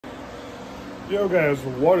Yo guys,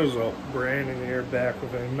 what is up? Brandon here, back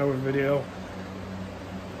with another video.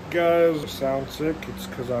 Guys, I sound sick. It's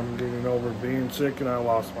because I'm getting over being sick and I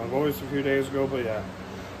lost my voice a few days ago, but yeah.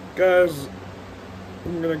 Guys,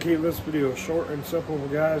 I'm going to keep this video short and simple,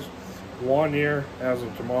 guys. 1 year as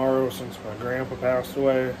of tomorrow since my grandpa passed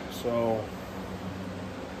away. So,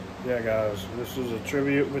 yeah guys, this is a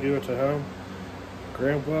tribute video to him.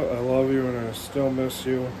 Grandpa, I love you and I still miss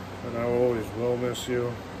you. And I always will miss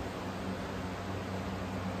you.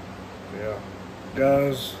 Yeah.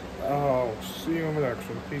 Guys, I'll see you in the next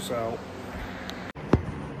one. Peace out.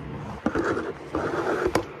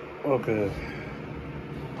 Okay.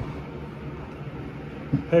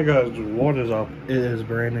 Hey guys, what is up? It is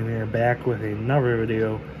Brandon here, back with another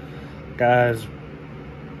video. Guys,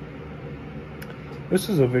 this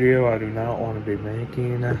is a video I do not want to be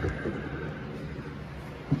making.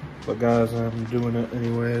 But guys, I'm doing it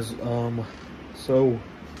anyways. So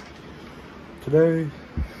today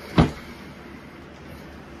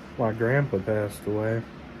my grandpa passed away.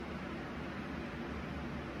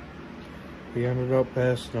 He ended up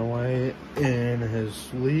passing away in his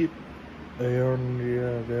sleep. And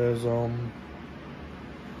yeah guys,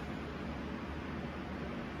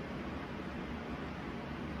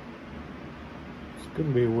 it's gonna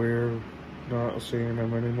be weird not seeing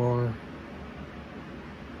him anymore.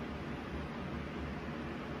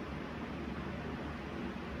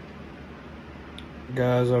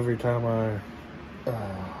 Guys, every time I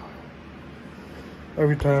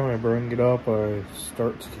bring it up, I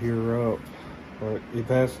start to tear up. But he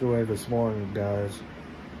passed away this morning, guys.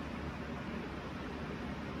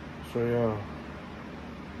 So yeah.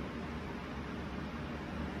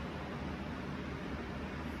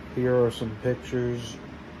 Here are some pictures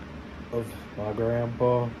of my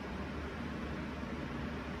grandpa.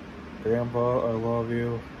 Grandpa, I love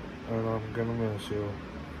you, and I'm gonna miss you.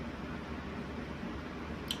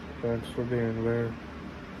 Thanks for being there.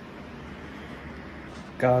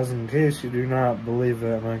 Guys, in case you do not believe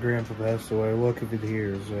that my grandpa passed away, look at the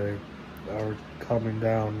tears. They are coming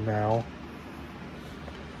down now.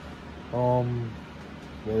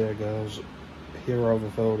 There you guys. Here are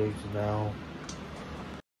the photos now.